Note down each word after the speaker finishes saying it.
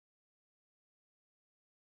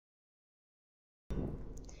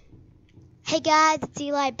Hey guys, it's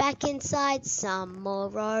Eli back inside some more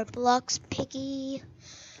Roblox Piggy.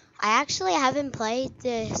 I actually haven't played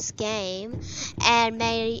this game and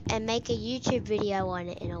make a YouTube video on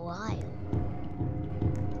it in a while.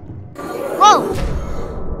 Whoa!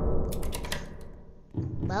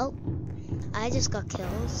 Well, I just got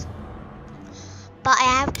kills. But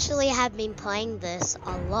I actually have been playing this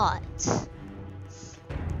a lot.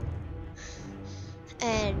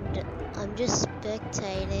 And I'm just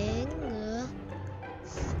spectating.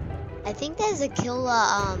 I think there's a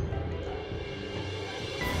killer,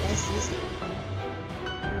 there's Zizzy.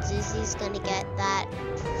 Zizzy's gonna get that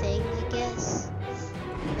thing, I guess.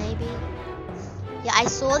 Maybe. Yeah, I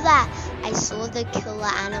saw the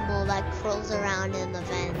killer animal that crawls around in the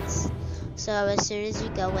vents. So as soon as you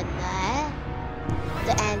go in there,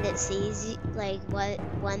 and it sees you, like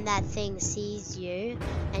when that thing sees you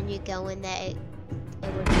and you go in there, it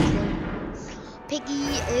would kill you.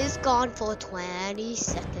 Piggy is gone for 20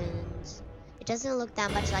 seconds. It doesn't look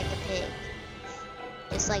that much like a pig.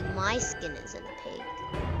 Just like my skin isn't a pig.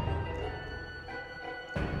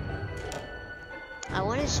 I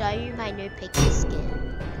want to show you my new Piggy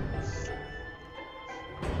skin.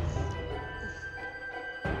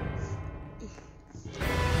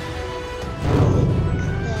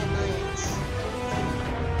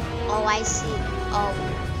 Oh, I see. Oh,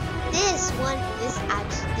 this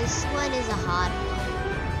one is a hard one.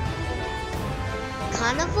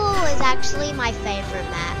 Carnival is actually my favorite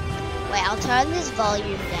map. Wait, I'll turn this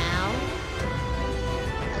volume down.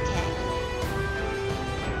 Okay.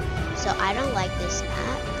 So I don't like this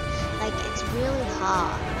map. Like, it's really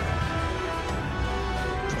hard.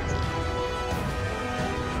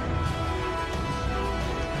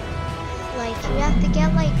 Like, you have to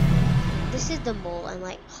get like, this is the mall, and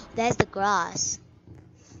like, there's the grass.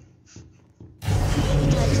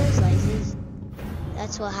 Touch those lasers.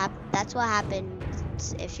 That's what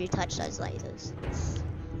happens if you touch those lasers.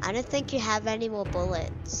 I don't think you have any more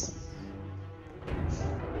bullets.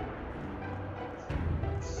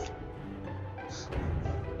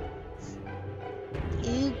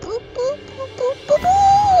 You boop boop boop boop boop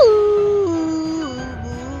boop.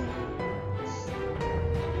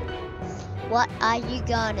 What are you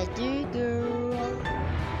gonna do, girl?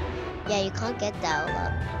 Yeah, you can't get that all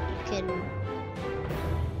up.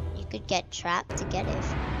 You could get trapped to get it,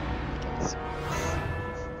 I guess.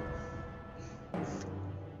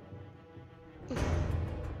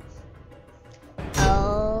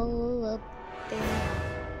 Oh,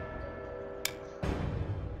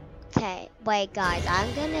 okay, wait guys,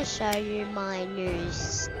 I'm gonna show you my new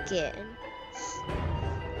skin.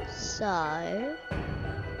 So,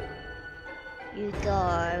 you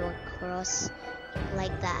go across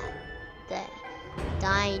like that. There.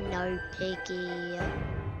 Dino Piggy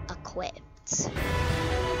equipped. So,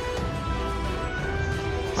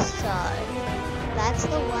 that's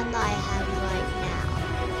the one that I have right now.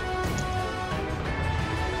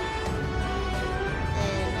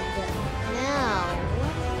 And now,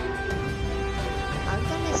 I'm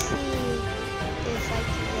gonna see if I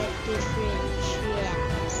can get different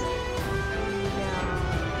traps. No,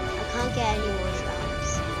 I can't get any more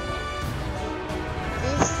traps.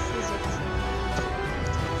 This is a cool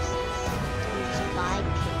used by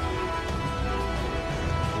Piggy.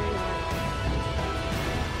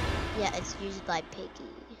 Yeah, it's used by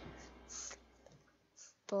Piggy.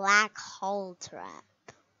 Black hole trap.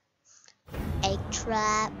 Egg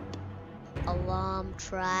trap. Alarm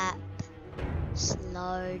trap.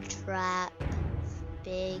 Slow trap.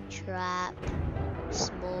 Big trap.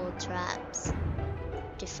 Small traps.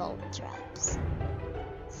 Default traps.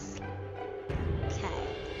 Okay.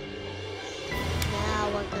 Now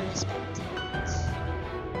we're gonna spectate.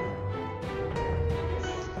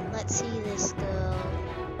 Let's see this girl.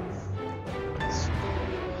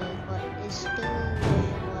 What is she doing?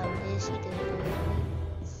 What is she doing?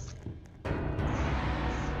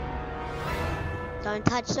 Don't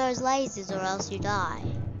touch those lasers or else you die.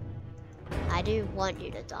 I do want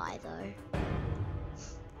you to die though.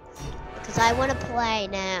 Because I want to play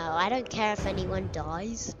now. I don't care if anyone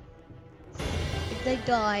dies. If they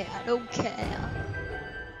die, I don't care.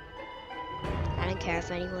 I don't care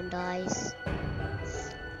if anyone dies.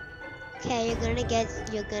 Okay,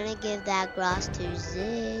 you're gonna give that grass to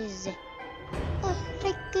Ziz. Oh,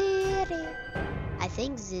 I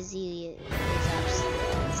think Zizzy is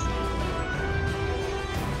upstairs.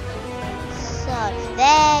 So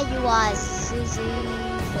there you are, Zizzy.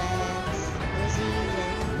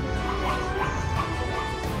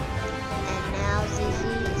 And now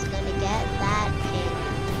Zizzy is gonna get that pig.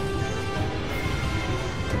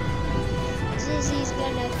 Zizzy's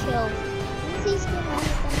gonna kill. Zizzy's gonna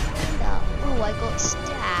hit that pig. that? Oh, I got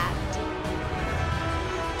stabbed.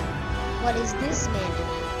 What is this man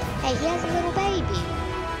doing? Hey, he has a little baby.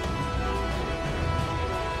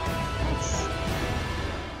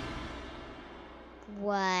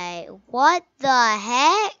 Wait, what the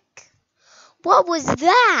heck? What was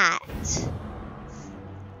that?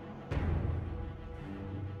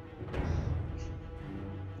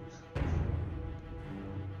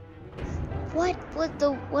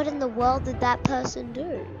 What in the world did that person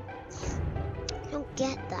do? I don't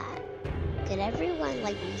get that. Could everyone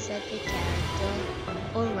like reset the character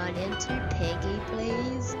or run into Piggy,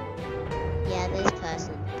 please? Yeah, this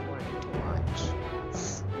person's boring to watch.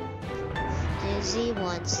 Dizzy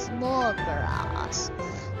wants more grass.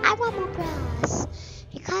 I want more grass.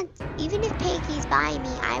 You can't, even if Piggy's by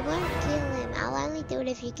me, I won't kill him. I'll only do it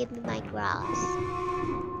if you give me my grass.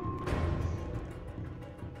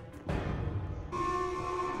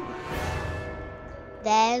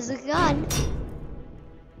 There's a gun.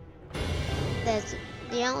 That's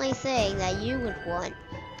the only thing that you would want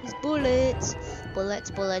is bullets. Bullets,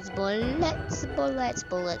 bullets, bullets, bullets,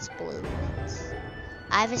 bullets, bullets.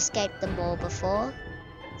 I've escaped them all before.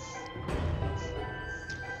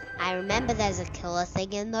 I remember there's a killer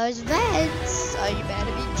thing in those vents, so you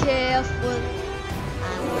better be careful.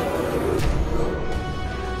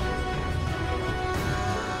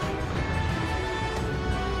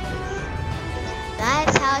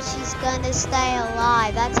 That's how she's gonna stay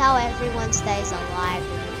alive. That's how everyone stays alive.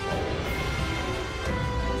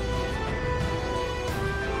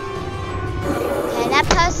 Okay, that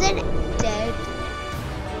person dead.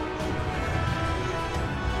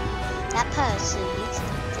 That person needs to be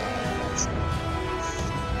dead. That's not.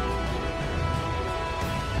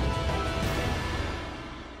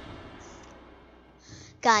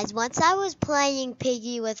 Guys, once I was playing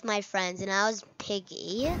Piggy with my friends, and I was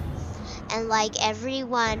Piggy. And like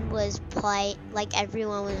everyone was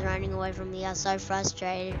running away from me. I was so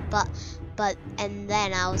frustrated, and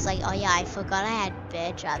then I was like, oh yeah, I forgot I had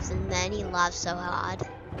bear traps, and then he laughed so hard,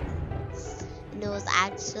 and it was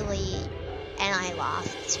actually, and I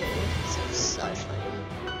laughed too, because it was so funny.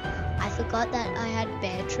 I forgot that I had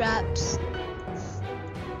bear traps.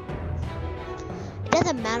 It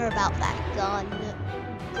doesn't matter about that gun.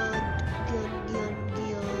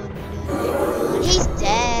 He's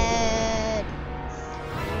dead.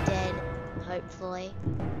 Dead, hopefully.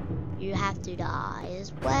 You have to die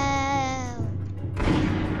as well.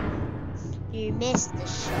 You missed the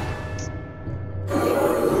shot.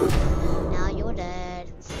 Now you're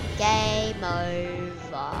dead. Game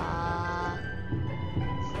over.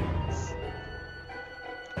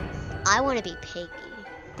 I want to be Piggy.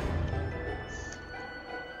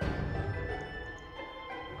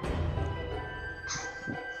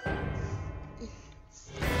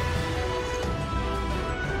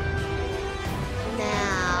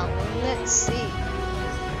 Let's see.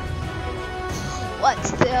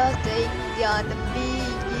 What's the thing gonna be?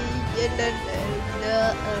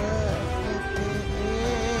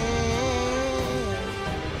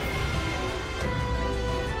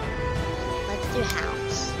 Let's do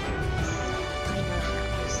house. I know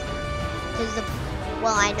house.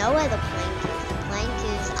 Well, I know where the plank is. The plank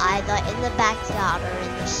is either in the backyard or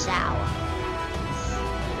in the shower.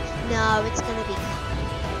 No, it's gonna be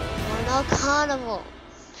no carnival.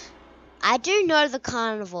 I do know the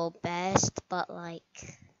carnival best, but like,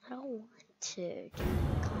 I don't want to do the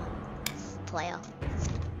carnival player.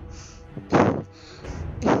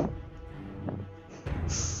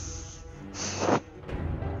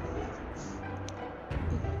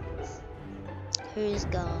 Who's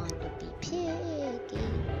going to be Piggy?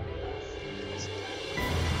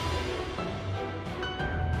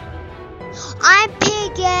 I'm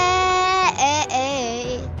Piggy!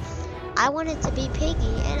 I wanted to be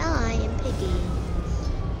Piggy, and I am Piggy.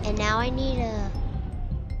 And now I need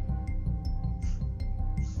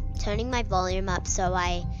turning my volume up so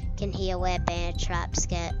I can hear where bear traps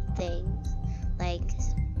get things.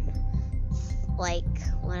 Like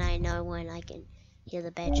when I know when I can hear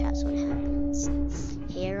the bear traps when it happens.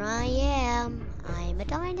 Here I am. I'm a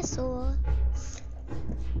dinosaur.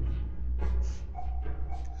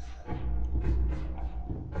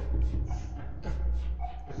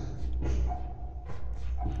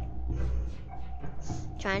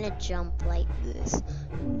 Trying to jump like this.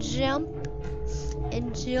 Jump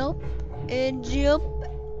and jump and jump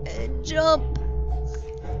and jump.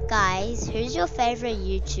 Guys, who's your favorite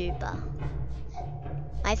YouTuber?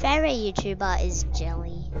 My favorite YouTuber is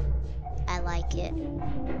Jelly. I like it.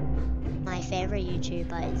 My favorite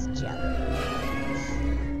YouTuber is Jelly.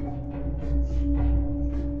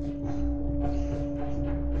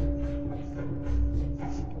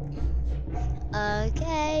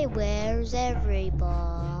 Hey, where's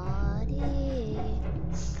everybody?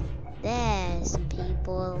 There's some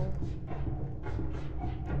people.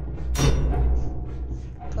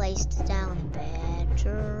 Placed down a bear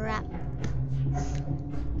trap.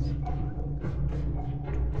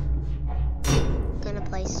 Gonna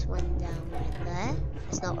place one down right there.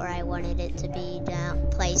 That's not where I wanted it to be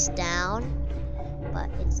placed down, but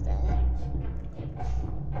it's there.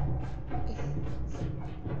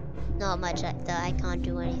 Not much that I can't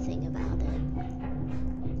do anything about it.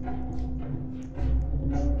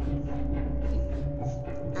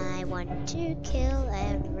 I want to kill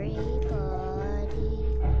everybody.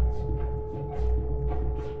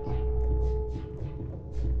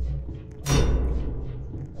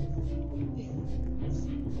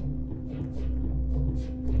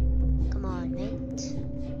 Come on, mate.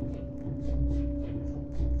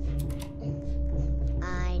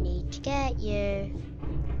 I need to get you.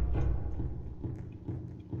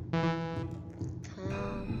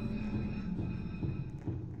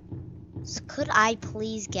 So could I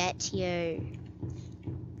please get you?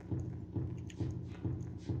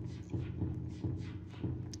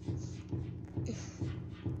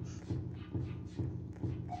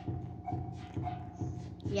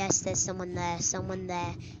 Yes, there's someone there. Someone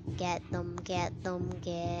there. Get them, get them,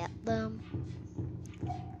 get them.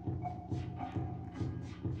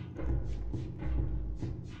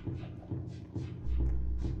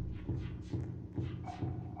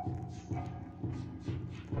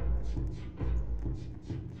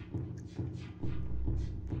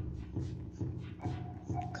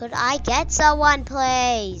 Could I get someone,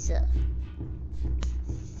 please?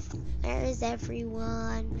 Where is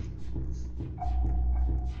everyone?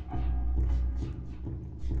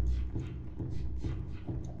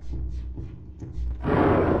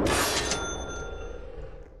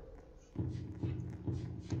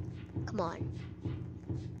 Come on.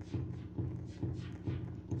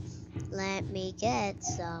 Let me get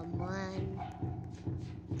someone.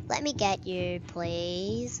 Let me get you,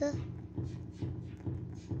 please.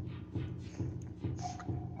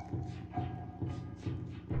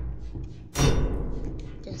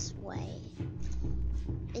 Just wait.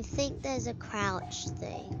 I think there's a crouch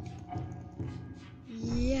thing.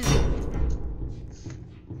 Yeah.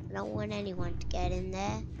 I don't want anyone to get in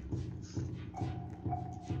there.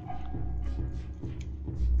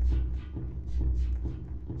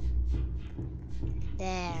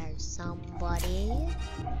 There's somebody.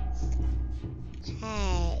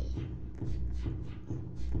 Hey.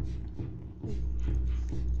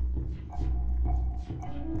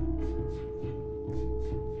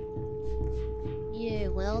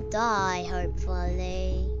 You will die,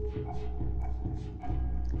 hopefully.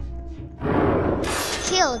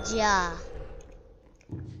 Killed ya!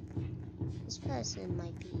 This person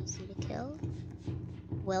might be easy to kill.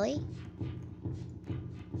 Willie?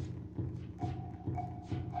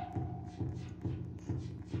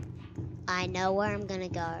 I know where I'm gonna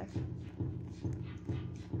go.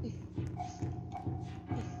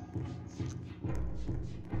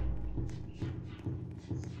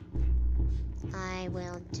 I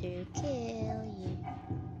want to kill you.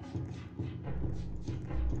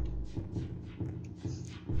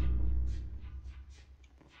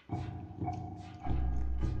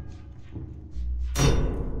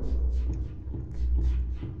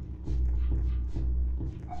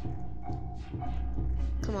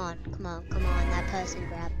 Come on, come on, come on. That person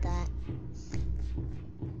grabbed that.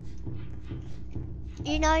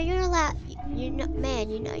 You know you're allowed. You know, man.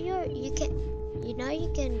 You know you can. You know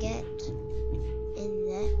you can get in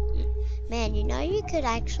there. Man, you know you could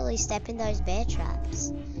actually step in those bear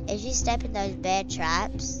traps. If you step in those bear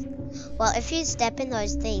traps, well, if you step in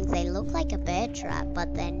those things, they look like a bear trap,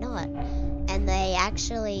 but they're not. And they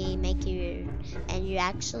actually make you, and you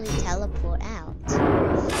actually teleport out.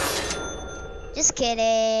 Just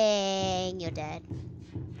kidding, you're dead.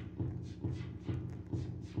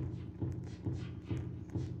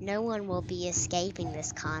 No one will be escaping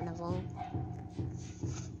this carnival.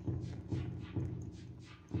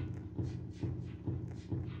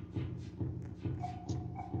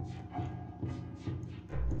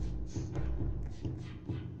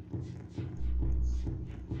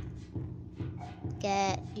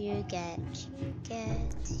 Get you, get you,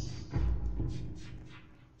 get.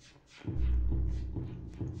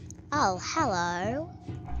 Oh, hello.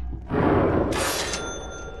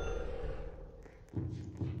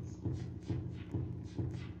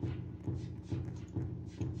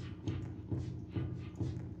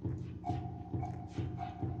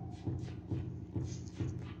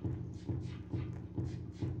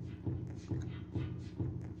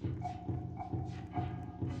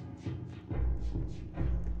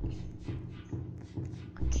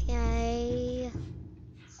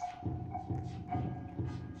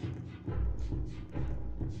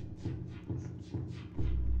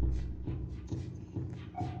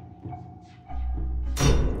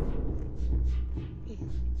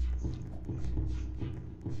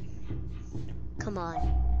 Come on.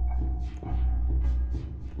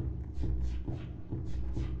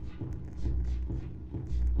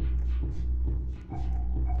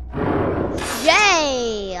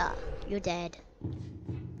 Yay! You're dead.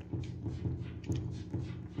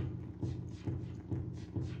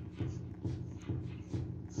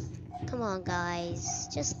 Come on, guys.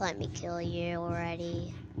 Just let me kill you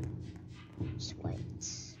already. Just wait.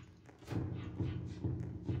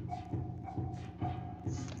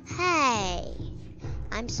 Hey!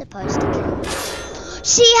 I'm supposed to kill her.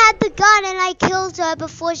 She had the gun and I killed her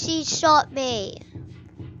before she shot me.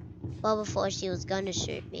 Well, before she was gonna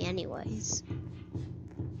shoot me anyways.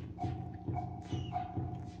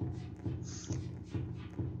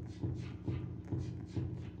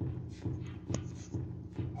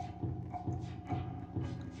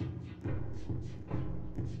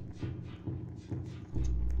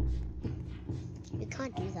 You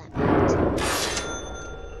can't do that, mate.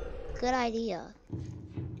 Good idea.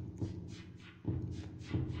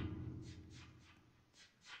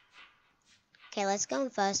 Okay, let's go in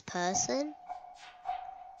first person.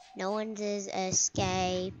 No one is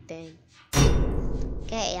escaping.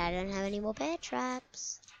 Okay, I don't have any more bear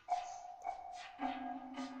traps.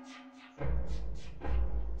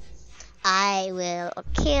 I will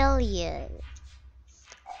kill you.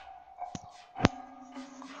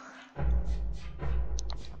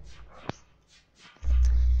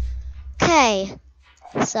 Okay,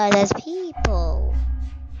 so there's people.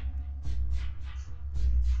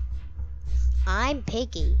 I'm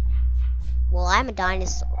Piggy. Well, I'm a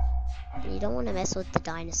dinosaur. You don't want to mess with the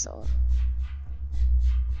dinosaur.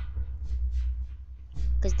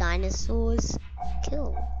 Because dinosaurs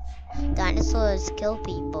kill. Dinosaurs kill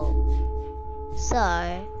people. So,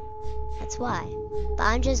 that's why. But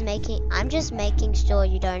I'm just making sure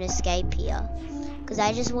you don't escape here. Because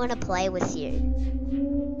I just want to play with you.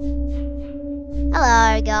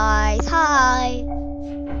 Hello, guys. Hi.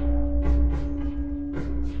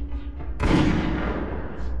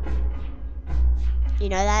 You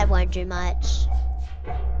know that won't do much.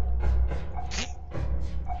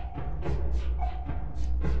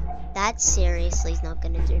 That seriously is not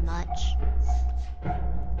gonna do much.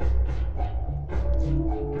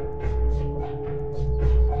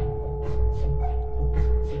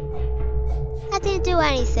 That didn't do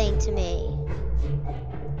anything to me.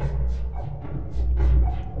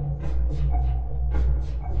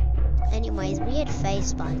 Anyways, weird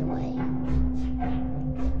face, by the way.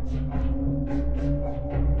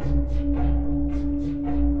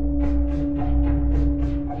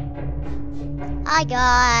 Hi,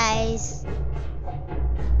 guys.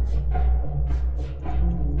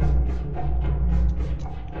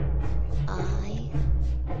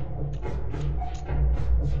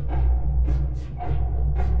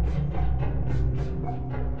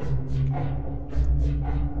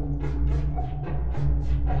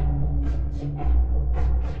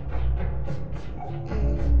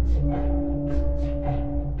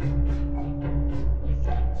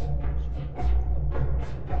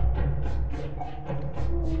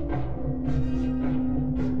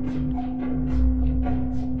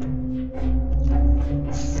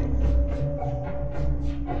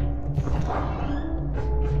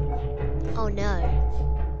 Oh no.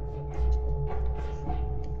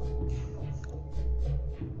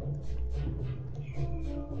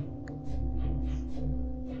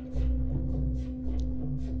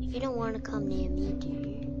 You don't want to come near me, do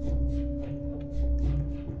you?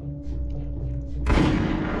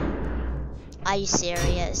 Are you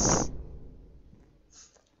serious?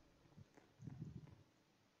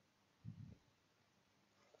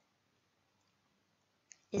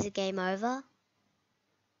 Is it game over?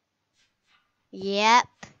 Yep.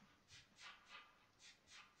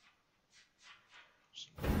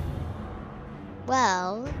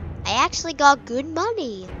 Well, I actually got good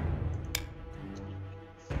money.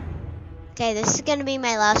 Okay, this is gonna be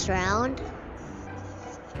my last round.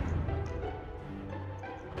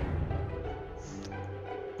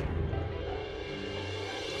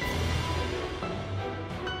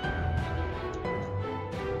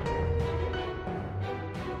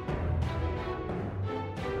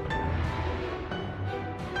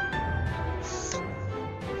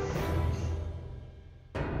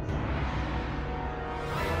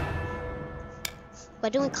 We're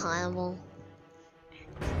doing carnival.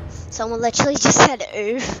 Someone literally just said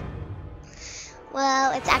oof.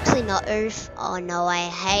 Well, it's actually not oof. Oh no, I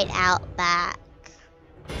hate Outback.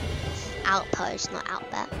 Outpost, not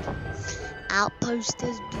Outback. Outpost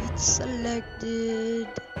has been selected.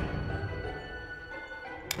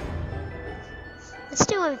 Let's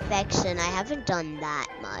do infection. I haven't done that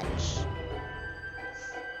much.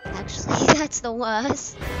 Actually, that's the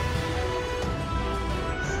worst.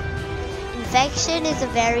 Infection is a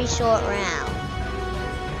very short round.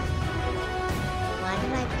 Why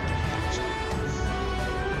did I pick infection?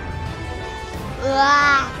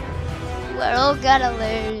 Ah, we're all gonna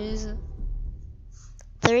lose.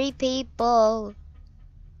 3 people.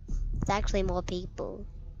 It's actually more people.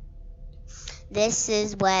 This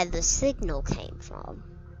is where the signal came from.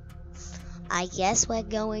 I guess we're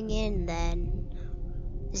going in then.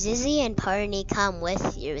 Zizzy and Pony come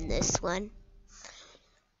with you in this one.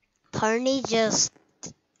 Pony just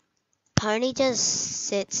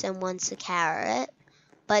sits and wants a carrot.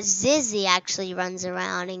 But Zizzy actually runs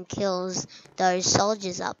around and kills those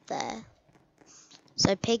soldiers up there.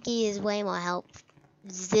 So Piggy is way more helpful.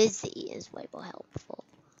 Zizzy is way more helpful.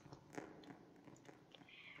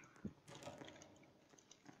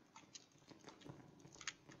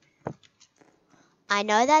 I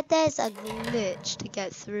know that there's a glitch to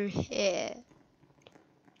get through here.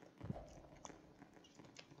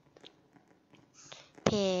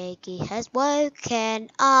 Piggy has woken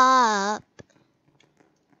up.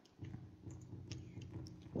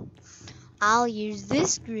 I'll use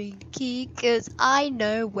this green key because I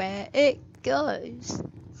know where it goes.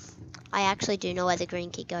 I actually do know where the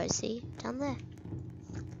green key goes. See? Down there.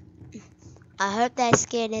 I hope that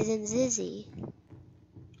skin isn't Zizzy.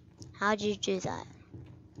 How'd you do that?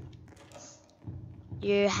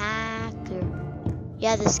 You hacker.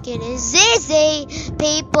 Yeah, the skin is Zizzy!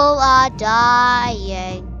 People are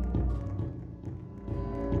dying.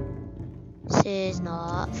 This is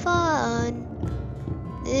not fun.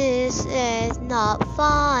 This is not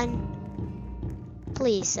fun.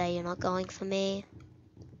 Please say you're not going for me.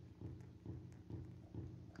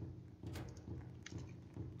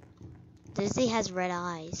 Zizzy has red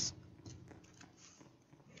eyes.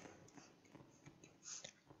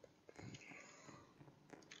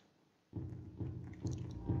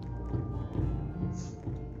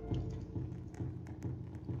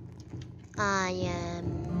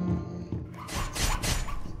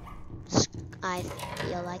 I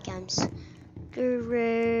feel like I'm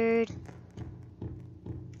screwed.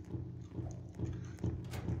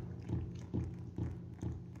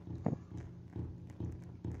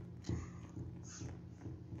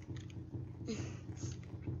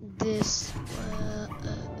 This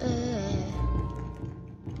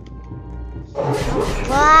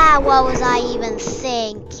wow, what was I even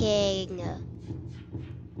thinking?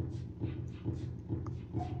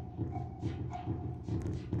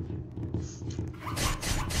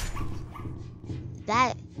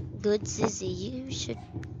 That good Zizzy, you should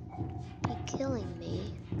be killing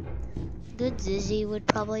me. Good Zizzy would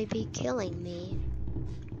probably be killing me.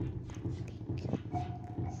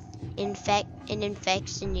 In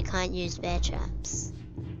infection, you can't use bear traps.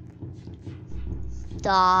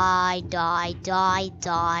 Die, die, die,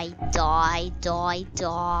 die, die, die,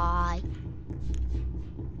 die.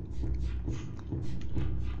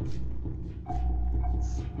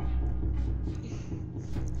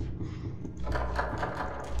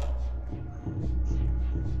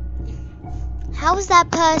 How is that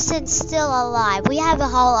person still alive? We have a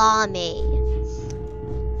whole army.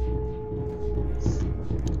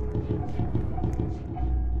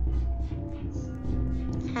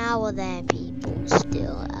 How are there people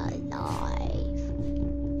still alive?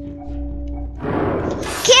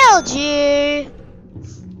 Killed you!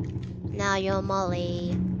 Now you're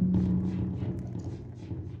Molly.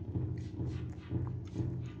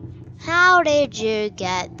 How did you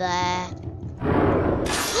get there?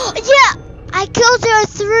 Yeah! I killed her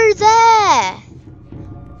through there!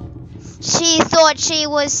 She thought she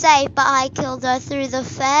was safe, but I killed her through the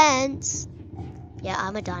fence. Yeah,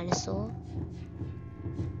 I'm a dinosaur.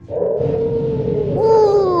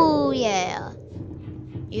 Ooh, yeah.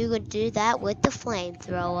 You could do that with the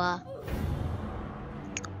flamethrower.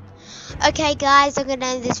 Okay guys, I'm gonna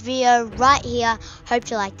end this video right here. Hope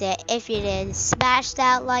you liked it. If you did, smash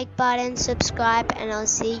that like button, subscribe, and I'll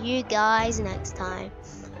see you guys next time.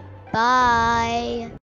 Bye.